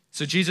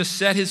 So Jesus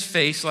set his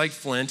face like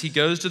flint. He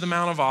goes to the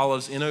Mount of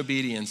Olives in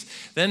obedience.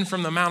 Then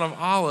from the Mount of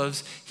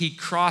Olives, he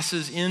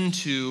crosses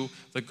into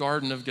the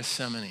Garden of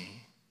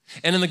Gethsemane.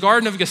 And in the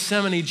Garden of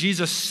Gethsemane,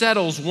 Jesus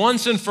settles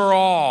once and for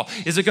all.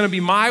 Is it going to be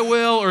my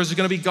will or is it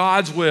going to be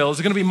God's will? Is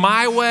it going to be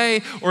my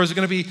way or is it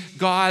going to be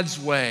God's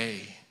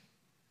way?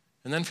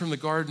 And then from the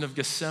Garden of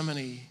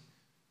Gethsemane,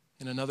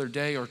 in another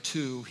day or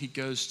two, he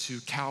goes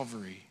to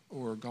Calvary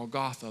or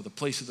Golgotha, the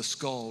place of the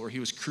skull where he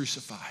was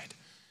crucified.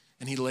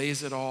 And he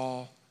lays it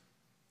all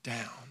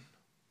down.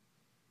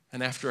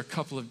 And after a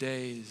couple of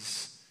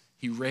days,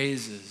 he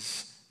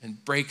raises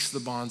and breaks the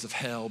bonds of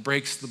hell,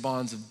 breaks the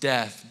bonds of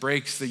death,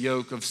 breaks the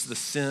yoke of the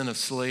sin of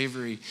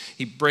slavery.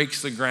 He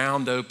breaks the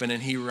ground open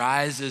and he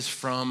rises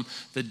from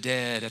the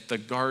dead at the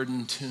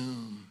garden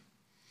tomb.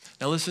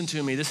 Now listen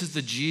to me, this is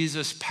the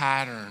Jesus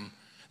pattern.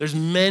 There's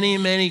many,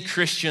 many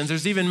Christians,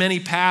 there's even many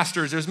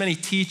pastors, there's many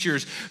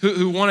teachers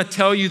who want to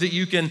tell you that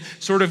you can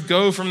sort of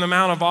go from the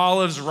Mount of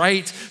Olives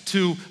right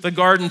to the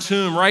garden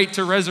tomb, right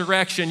to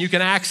resurrection. You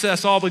can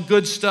access all the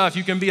good stuff.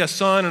 You can be a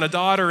son and a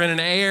daughter and an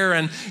heir,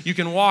 and you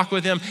can walk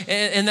with him.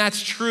 And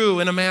that's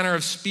true in a manner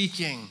of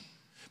speaking.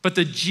 But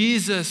the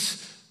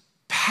Jesus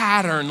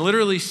pattern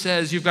literally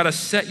says you've got to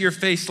set your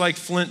face like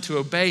flint to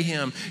obey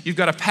him. You've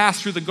got to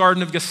pass through the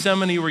Garden of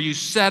Gethsemane where you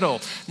settle,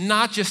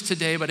 not just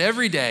today, but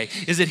every day.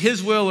 Is it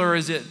his will or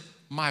is it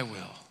my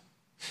will?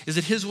 Is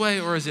it his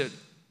way or is it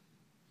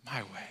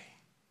my way?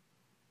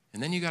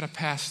 And then you got to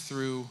pass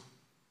through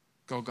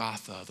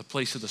Golgotha, the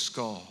place of the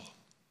skull.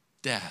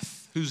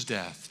 Death. Whose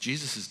death?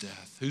 Jesus'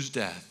 death. Whose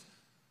death?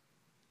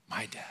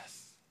 My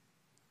death.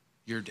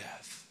 Your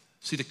death.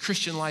 See, the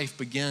Christian life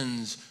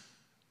begins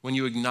when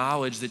you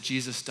acknowledge that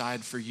Jesus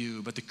died for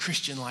you, but the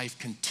Christian life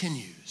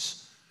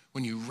continues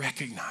when you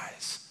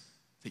recognize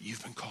that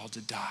you've been called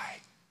to die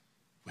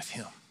with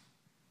him.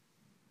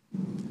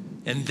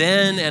 And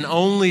then and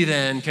only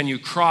then can you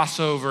cross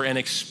over and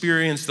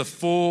experience the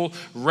full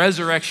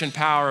resurrection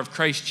power of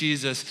Christ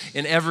Jesus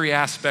in every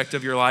aspect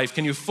of your life.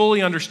 Can you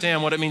fully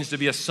understand what it means to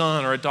be a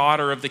son or a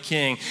daughter of the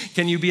King?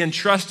 Can you be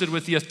entrusted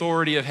with the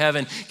authority of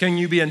heaven? Can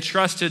you be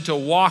entrusted to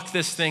walk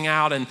this thing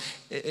out and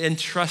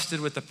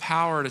entrusted with the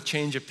power to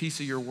change a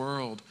piece of your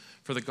world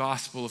for the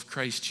gospel of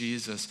Christ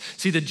Jesus?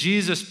 See, the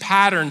Jesus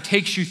pattern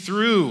takes you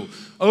through,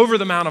 over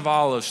the Mount of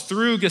Olives,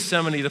 through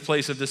Gethsemane, the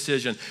place of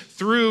decision,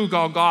 through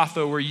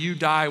Golgotha, where you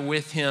die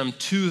with him,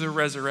 to the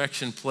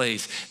resurrection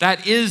place.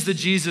 That is the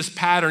Jesus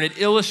pattern.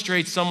 It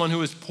illustrates someone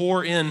who is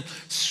poor in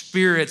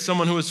spirit,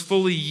 someone who is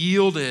fully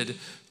yielded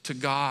to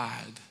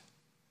God.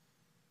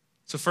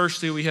 So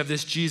firstly, we have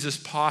this Jesus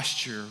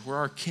posture where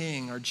our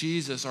King, our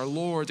Jesus, our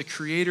Lord, the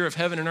creator of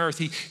heaven and earth,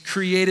 he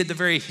created the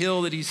very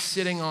hill that he's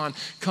sitting on,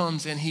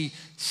 comes and he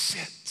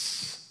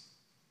sits,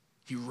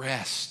 he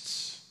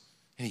rests,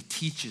 and he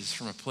teaches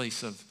from a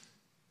place of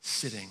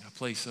sitting, a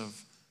place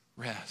of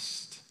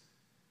rest.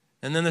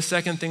 And then the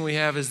second thing we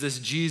have is this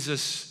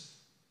Jesus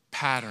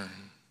pattern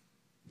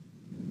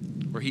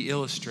where he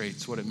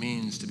illustrates what it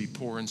means to be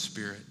poor in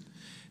spirit.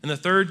 And the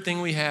third thing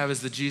we have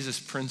is the Jesus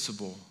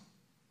principle.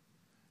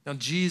 Now,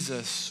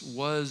 Jesus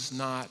was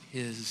not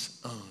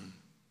his own.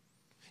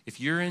 If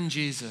you're in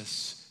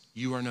Jesus,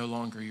 you are no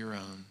longer your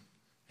own,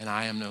 and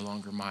I am no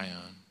longer my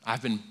own.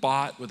 I've been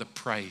bought with a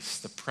price,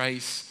 the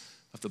price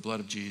of the blood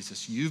of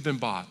Jesus. You've been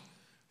bought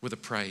with a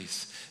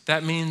price.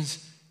 That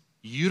means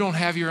you don't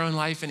have your own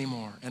life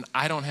anymore, and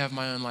I don't have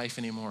my own life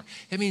anymore.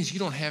 It means you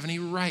don't have any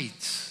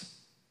rights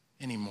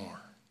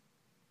anymore.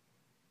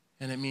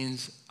 And it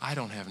means I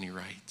don't have any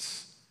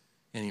rights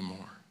anymore.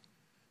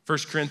 1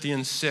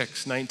 Corinthians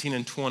 6, 19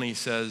 and 20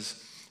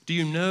 says, do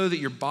you know that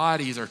your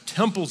bodies are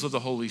temples of the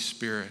Holy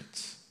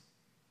Spirit,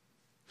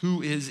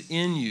 who is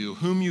in you,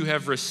 whom you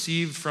have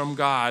received from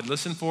God?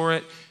 Listen for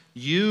it.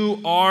 You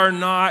are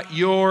not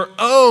your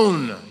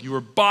own. You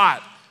were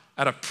bought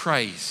at a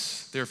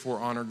price. Therefore,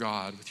 honor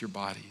God with your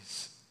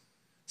bodies.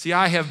 See,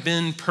 I have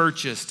been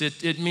purchased.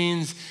 It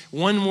means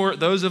one word,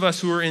 those of us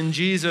who are in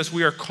Jesus,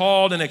 we are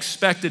called and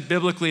expected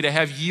biblically to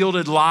have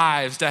yielded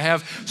lives, to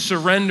have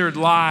surrendered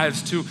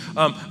lives, to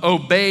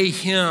obey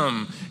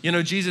him. You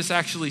know, Jesus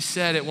actually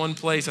said at one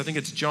place, I think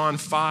it's John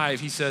 5,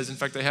 he says, in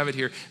fact, I have it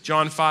here,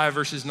 John 5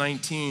 verses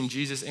 19,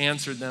 Jesus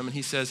answered them and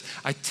he says,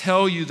 I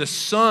tell you, the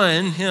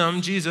Son,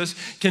 him, Jesus,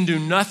 can do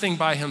nothing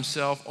by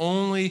himself,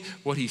 only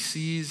what he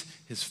sees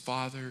his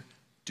Father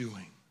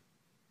doing.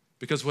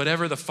 Because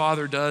whatever the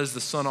Father does,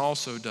 the Son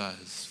also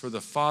does. For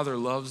the Father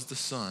loves the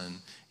Son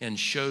and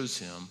shows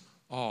him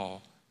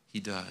all he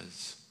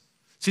does.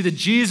 See, the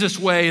Jesus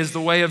way is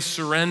the way of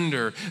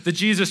surrender. The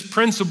Jesus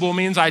principle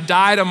means I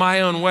die to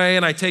my own way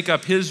and I take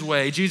up his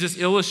way. Jesus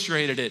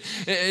illustrated it.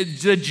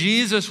 The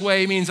Jesus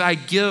way means I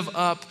give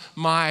up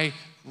my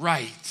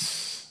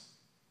rights.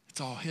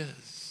 It's all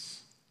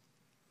his.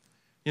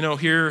 You know,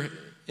 here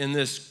in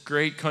this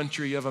great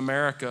country of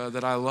America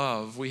that I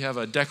love, we have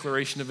a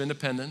Declaration of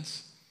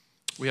Independence.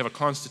 We have a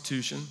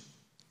Constitution.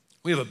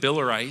 We have a Bill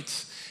of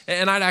Rights.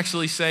 And I'd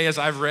actually say, as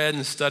I've read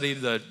and studied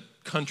the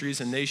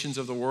countries and nations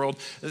of the world,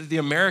 the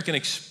American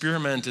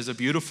experiment is a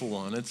beautiful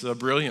one. It's a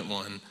brilliant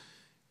one.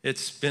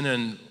 It's been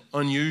an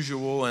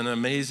unusual and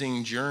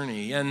amazing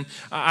journey. And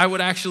I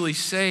would actually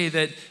say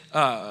that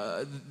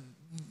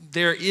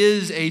there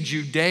is a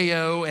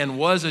Judeo and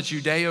was a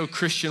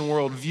Judeo-Christian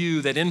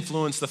worldview that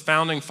influenced the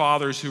founding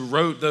fathers who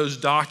wrote those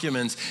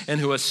documents and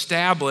who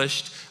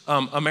established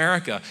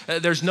America.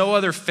 There's no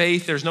other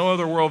faith, there's no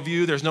other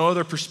worldview, there's no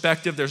other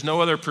perspective, there's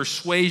no other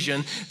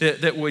persuasion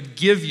that would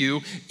give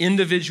you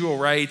individual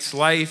rights,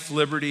 life,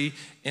 liberty,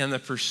 and the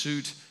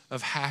pursuit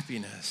of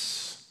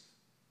happiness.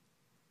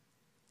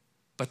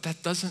 But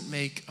that doesn't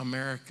make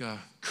America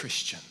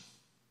Christian.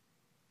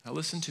 Now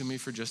listen to me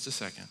for just a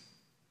second.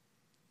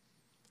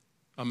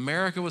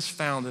 America was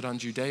founded on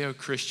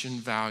Judeo-Christian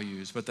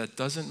values, but that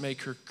doesn't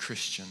make her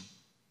Christian.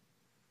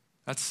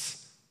 That's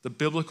the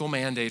biblical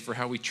mandate for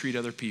how we treat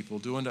other people,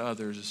 do unto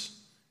others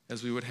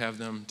as we would have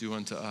them do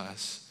unto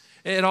us.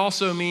 It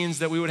also means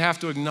that we would have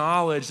to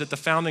acknowledge that the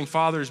founding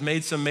fathers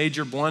made some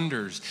major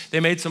blunders. They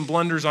made some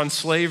blunders on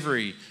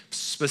slavery,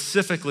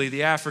 specifically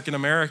the African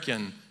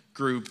American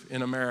group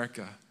in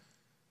America.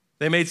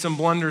 They made some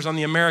blunders on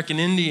the American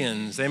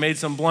Indians. They made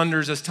some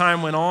blunders as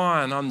time went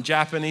on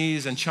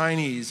Japanese and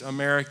Chinese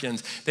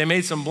Americans. They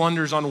made some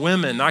blunders on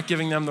women, not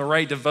giving them the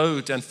right to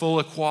vote and full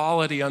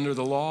equality under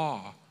the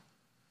law.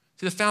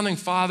 See, the founding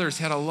fathers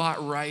had a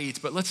lot right,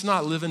 but let's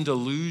not live in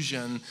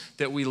delusion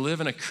that we live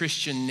in a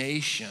Christian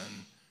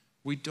nation.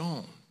 We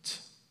don't.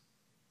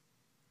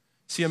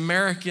 See,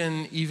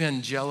 American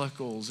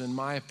evangelicals, in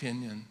my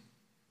opinion,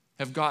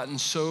 have gotten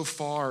so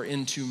far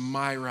into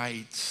my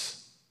rights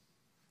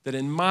that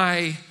in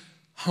my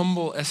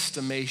humble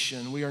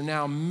estimation, we are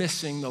now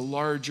missing the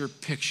larger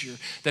picture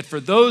that for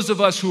those of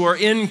us who are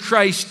in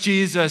Christ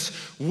Jesus,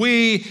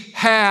 we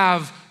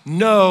have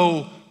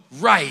no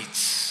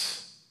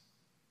rights.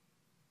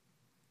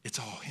 It's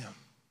all him.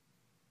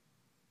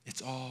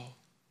 It's all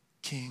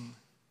King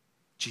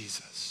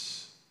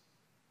Jesus.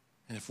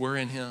 And if we're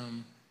in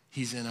him,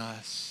 he's in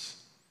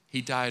us. He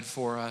died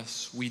for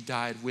us. We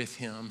died with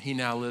him. He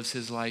now lives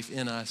his life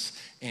in us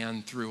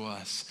and through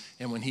us.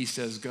 And when he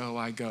says go,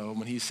 I go.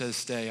 When he says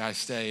stay, I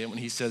stay. And when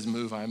he says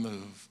move, I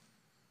move.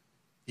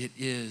 It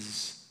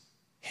is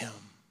him.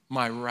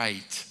 My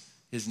right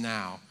is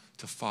now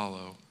to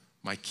follow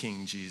my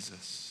King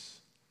Jesus.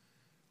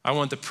 I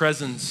want the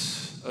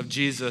presence of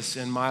Jesus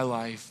in my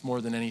life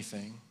more than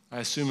anything. I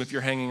assume if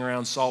you're hanging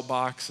around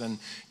Saltbox and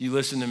you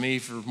listen to me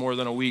for more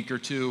than a week or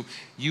two,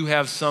 you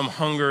have some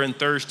hunger and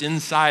thirst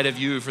inside of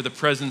you for the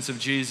presence of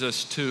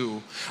Jesus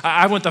too.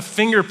 I want the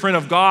fingerprint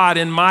of God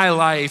in my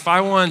life. I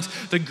want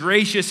the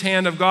gracious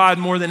hand of God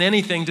more than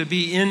anything to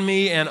be in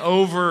me and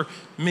over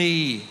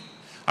me.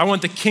 I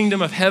want the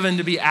kingdom of heaven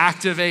to be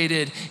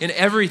activated in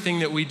everything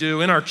that we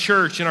do, in our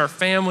church, in our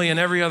family, and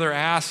every other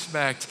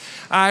aspect.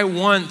 I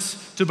want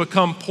to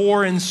become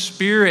poor in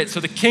spirit so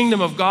the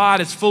kingdom of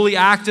God is fully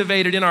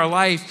activated in our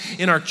life,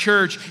 in our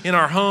church, in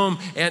our home,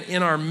 and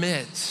in our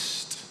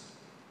midst.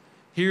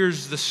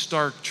 Here's the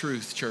stark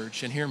truth,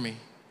 church, and hear me.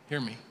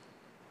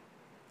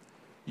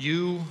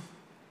 You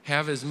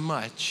have as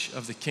much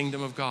of the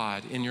kingdom of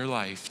God in your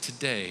life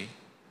today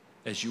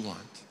as you want.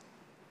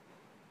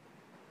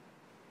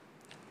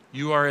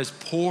 You are as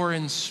poor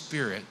in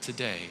spirit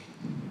today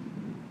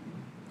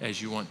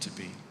as you want to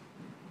be.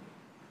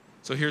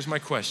 So here's my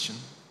question.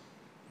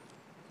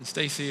 And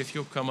Stacy, if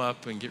you'll come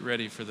up and get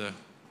ready for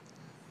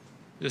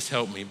just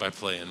help me by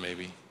playing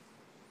maybe.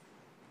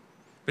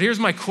 But here's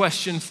my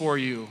question for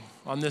you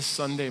on this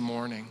Sunday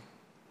morning.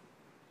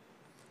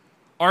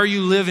 Are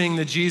you living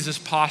the Jesus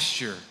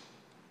posture?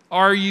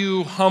 Are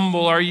you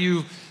humble? Are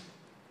you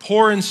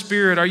poor in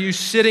spirit? Are you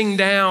sitting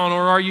down,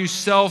 or are you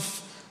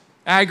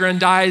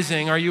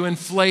self-aggrandizing? Are you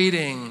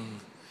inflating?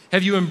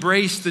 Have you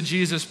embraced the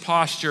Jesus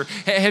posture?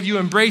 Have you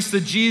embraced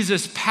the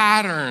Jesus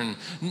pattern,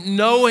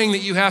 knowing that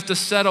you have to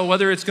settle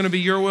whether it's going to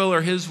be your will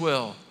or his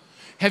will?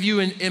 Have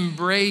you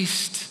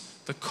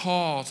embraced the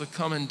call to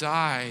come and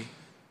die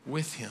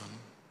with him?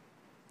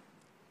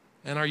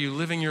 And are you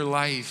living your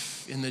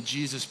life in the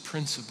Jesus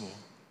principle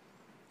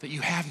that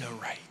you have no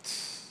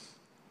rights,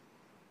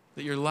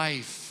 that your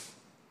life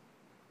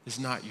is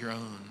not your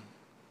own?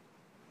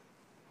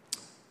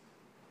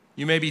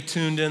 You may be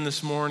tuned in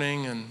this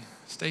morning, and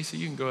Stacy,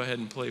 you can go ahead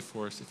and play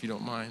for us if you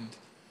don't mind.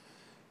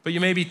 But you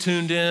may be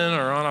tuned in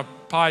or on a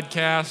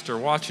podcast or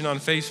watching on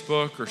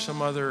Facebook or some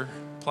other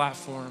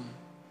platform.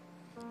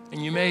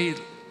 And you may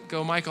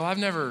go, Michael, I've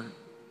never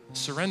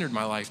surrendered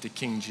my life to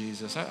King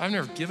Jesus. I've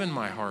never given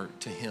my heart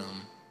to him.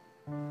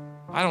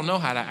 I don't know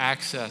how to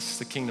access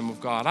the kingdom of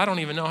God. I don't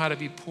even know how to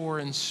be poor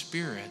in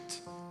spirit.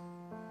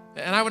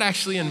 And I would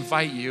actually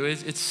invite you,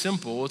 it's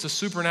simple, it's a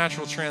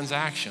supernatural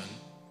transaction.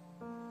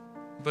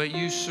 But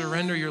you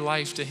surrender your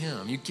life to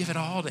him. You give it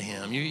all to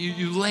him.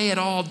 You lay it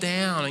all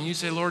down and you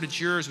say, Lord, it's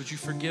yours. Would you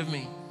forgive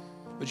me?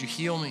 Would you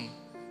heal me?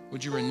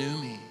 Would you renew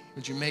me?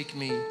 Would you make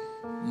me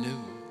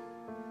new?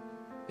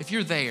 If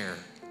you're there,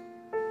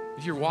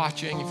 if you're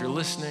watching, if you're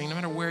listening, no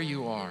matter where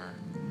you are,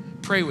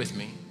 pray with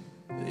me.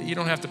 You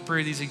don't have to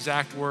pray these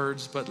exact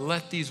words, but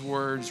let these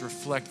words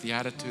reflect the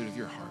attitude of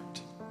your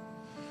heart.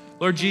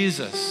 Lord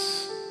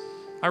Jesus,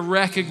 I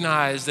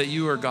recognize that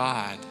you are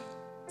God,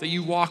 that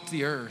you walked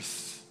the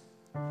earth,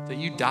 that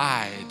you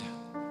died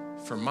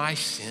for my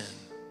sin.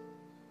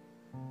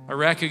 I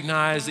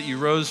recognize that you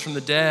rose from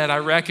the dead. I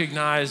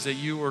recognize that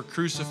you were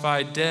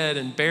crucified, dead,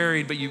 and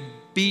buried, but you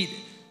beat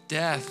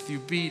death, you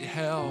beat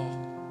hell.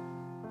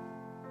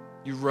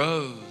 You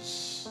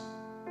rose.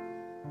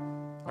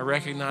 I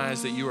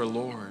recognize that you are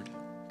Lord,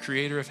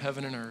 creator of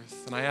heaven and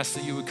earth. And I ask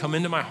that you would come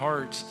into my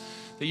heart,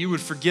 that you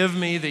would forgive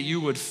me, that you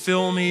would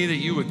fill me, that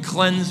you would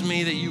cleanse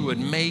me, that you would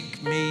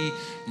make me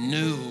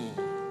new.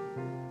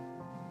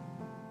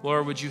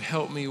 Lord, would you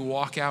help me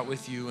walk out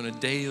with you in a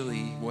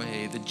daily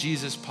way, the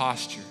Jesus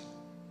posture,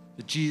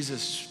 the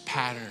Jesus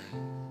pattern,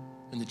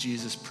 and the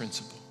Jesus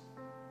principle.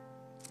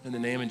 In the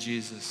name of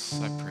Jesus,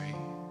 I pray,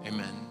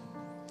 amen.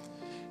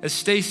 As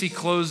Stacy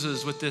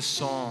closes with this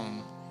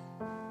song,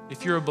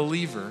 if you're a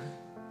believer,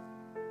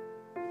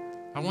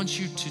 I want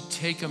you to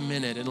take a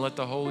minute and let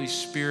the Holy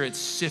Spirit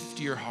sift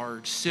your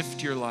heart,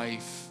 sift your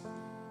life.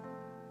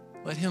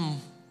 Let him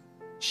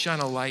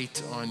shine a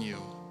light on you.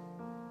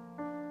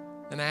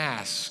 And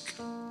ask,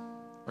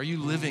 are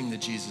you living the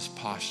Jesus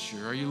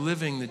posture? Are you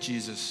living the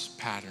Jesus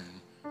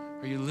pattern?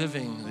 Are you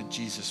living the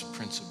Jesus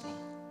principle?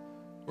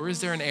 Or is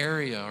there an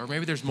area, or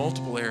maybe there's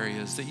multiple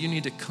areas that you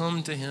need to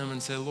come to him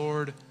and say,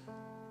 Lord,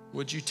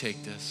 would you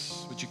take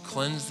this? Would you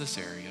cleanse this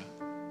area?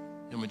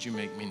 And would you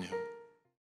make me new?